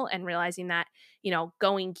individual, and realizing that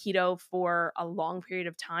going keto for a long period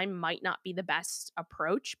of time might not be the best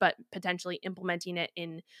approach, but potentially implementing it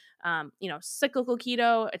in cyclical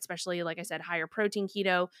keto, especially like I said, higher protein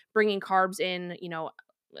keto, bringing carbs in,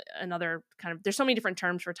 another kind of, there's so many different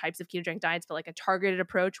terms for types of ketogenic diets, but like a targeted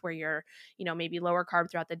approach where you're maybe lower carb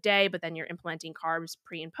throughout the day, but then you're implementing carbs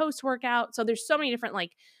pre and post workout. So there's so many different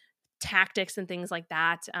like tactics and things like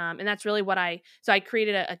that. And that's really what I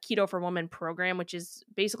created a Keto for Women program, which is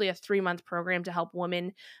basically a 3-month program to help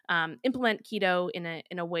women implement keto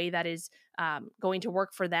in a way that is going to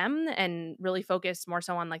work for them, and really focus more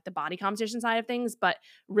so on like the body composition side of things, but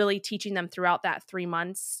really teaching them throughout that 3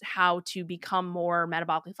 months how to become more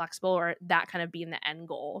metabolically flexible, or that kind of being the end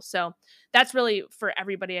goal. So that's really for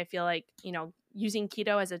everybody. I feel like, using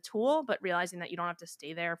keto as a tool, but realizing that you don't have to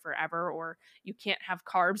stay there forever, or you can't have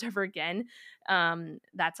carbs ever again.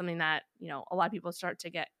 That's something that, a lot of people start to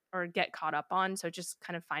get caught up on. So just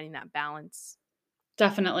kind of finding that balance.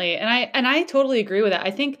 Definitely. And I totally agree with that.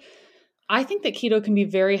 I think that keto can be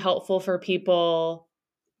very helpful for people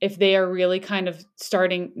if they are really kind of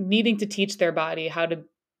needing to teach their body how to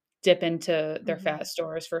dip into their fat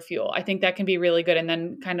stores for fuel. I think that can be really good. And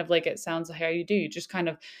then kind of like, it sounds like how you do, you just kind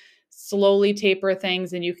of slowly taper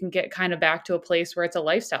things, and you can get kind of back to a place where it's a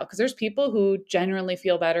lifestyle. Because there's people who generally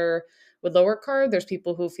feel better with lower carb. There's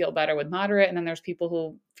people who feel better with moderate. And then there's people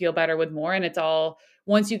who feel better with more. And it's all,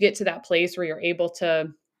 once you get to that place where you're able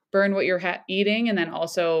to burn what you're eating, and then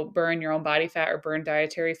also burn your own body fat or burn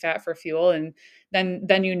dietary fat for fuel, and then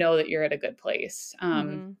that you're at a good place.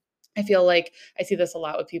 I feel like I see this a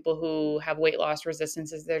lot with people who have weight loss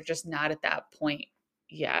resistances. They're just not at that point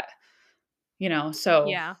yet, so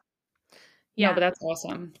Yeah. no, but that's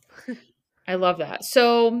awesome. I love that.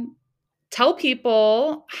 So tell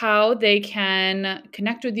people how they can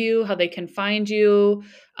connect with you, how they can find you.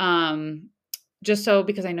 Just so,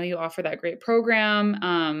 because I know you offer that great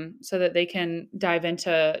program, so that they can dive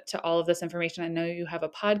into all of this information. I know you have a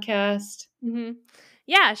podcast.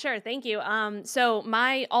 Yeah, sure. Thank you. So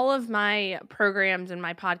all of my programs and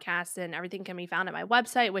my podcasts and everything can be found at my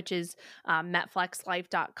website, which is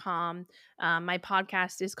metflexlife.com. My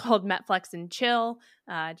podcast is called Metflex and Chill,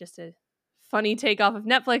 just a funny takeoff of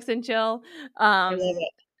Netflix and Chill. I love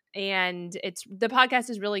it. And the podcast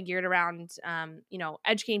is really geared around,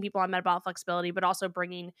 educating people on metabolic flexibility, but also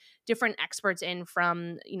bringing different experts in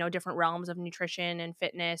from, different realms of nutrition and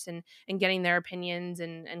fitness, and getting their opinions,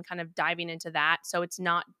 and kind of diving into that. So it's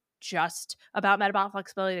not just about metabolic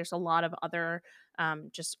flexibility. There's a lot of other,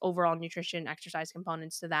 just overall nutrition, exercise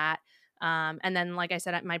components to that. And then, like I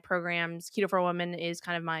said, at my programs, Keto for Women is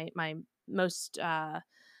kind of my most,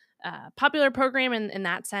 popular program in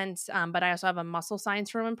that sense. But I also have a muscle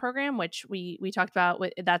science for women program, which we talked about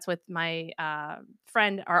that's with my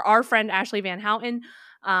friend, or our friend, Ashley Van Houten.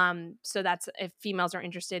 So that's if females are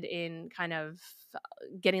interested in kind of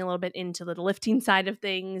getting a little bit into the lifting side of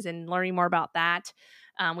things and learning more about that.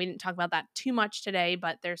 We didn't talk about that too much today,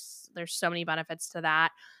 but there's so many benefits to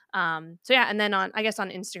that. So yeah, and then on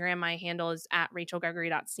Instagram, my handle is at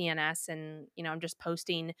rachelgregory.cns, and I'm just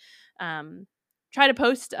posting, try to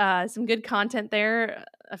post some good content there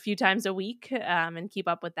a few times a week, and keep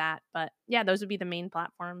up with that. But yeah, those would be the main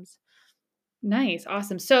platforms. Nice.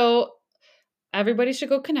 Awesome. So Everybody should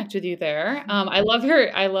go connect with you there. I love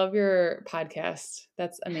your podcast.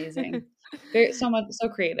 That's amazing. Very so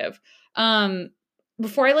creative.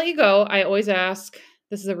 Before I let you go, I always ask,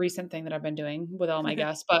 this is a recent thing that I've been doing with all my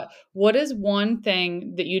guests, but what is one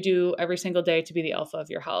thing that you do every single day to be the alpha of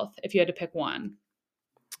your health? If you had to pick one.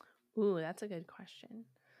 Ooh, that's a good question.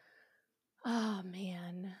 Oh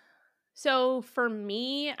man. So for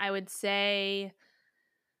me, I would say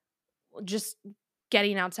just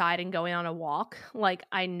getting outside and going on a walk. Like,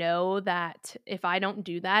 I know that if I don't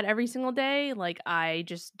do that every single day, like, I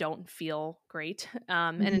just don't feel great.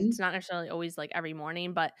 And it's Mhm. not necessarily always like every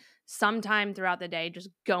morning, but sometime throughout the day, just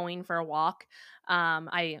going for a walk.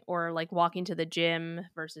 Or like walking to the gym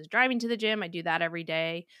versus driving to the gym. I do that every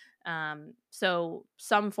day. So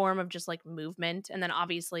some form of just like movement. And then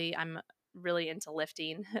obviously I'm really into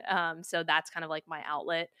lifting. So that's kind of like my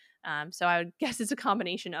outlet. So I would guess it's a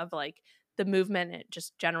combination of like the movement and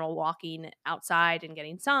just general walking outside and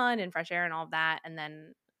getting sun and fresh air and all of that. And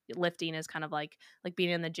then lifting is kind of like being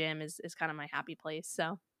in the gym is kind of my happy place.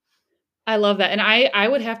 So I love that, and I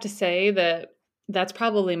would have to say that that's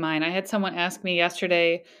probably mine. I had someone ask me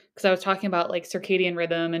yesterday because I was talking about, like, circadian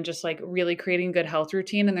rhythm and just, like, really creating good health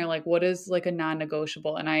routine, and they're like, "What is, like, a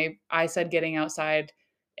non-negotiable?" And I said getting outside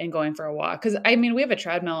and going for a walk. Because I mean, we have a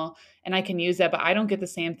treadmill, and I can use that, but I don't get the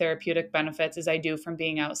same therapeutic benefits as I do from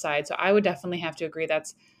being outside, so I would definitely have to agree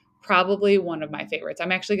that's probably one of my favorites.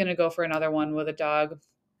 I'm actually gonna go for another one with a dog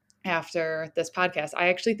after this podcast. I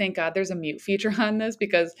actually thank God there's a mute feature on this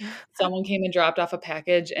because someone came and dropped off a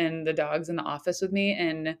package and the dog's in the office with me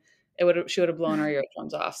and she would have blown our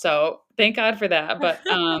eardrums off. So thank God for that. But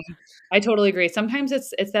I totally agree. Sometimes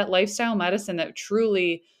it's that lifestyle medicine that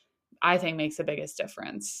truly I think makes the biggest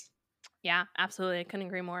difference. yeah, absolutely. I couldn't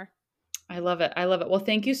agree more. I love it. I love it. Well,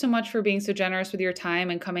 thank you so much for being so generous with your time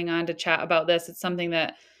and coming on to chat about this. It's something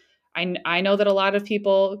that I know that a lot of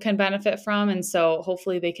people can benefit from. And so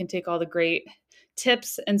hopefully they can take all the great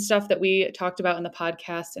tips and stuff that we talked about in the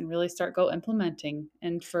podcast and really start go implementing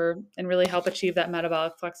and really help achieve that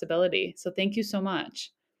metabolic flexibility. So thank you so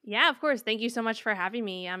much. Yeah, of course. Thank you so much for having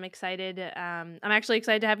me. I'm excited. I'm actually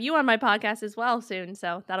excited to have you on my podcast as well soon.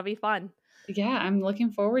 So that'll be fun. Yeah, I'm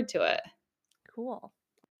looking forward to it. Cool.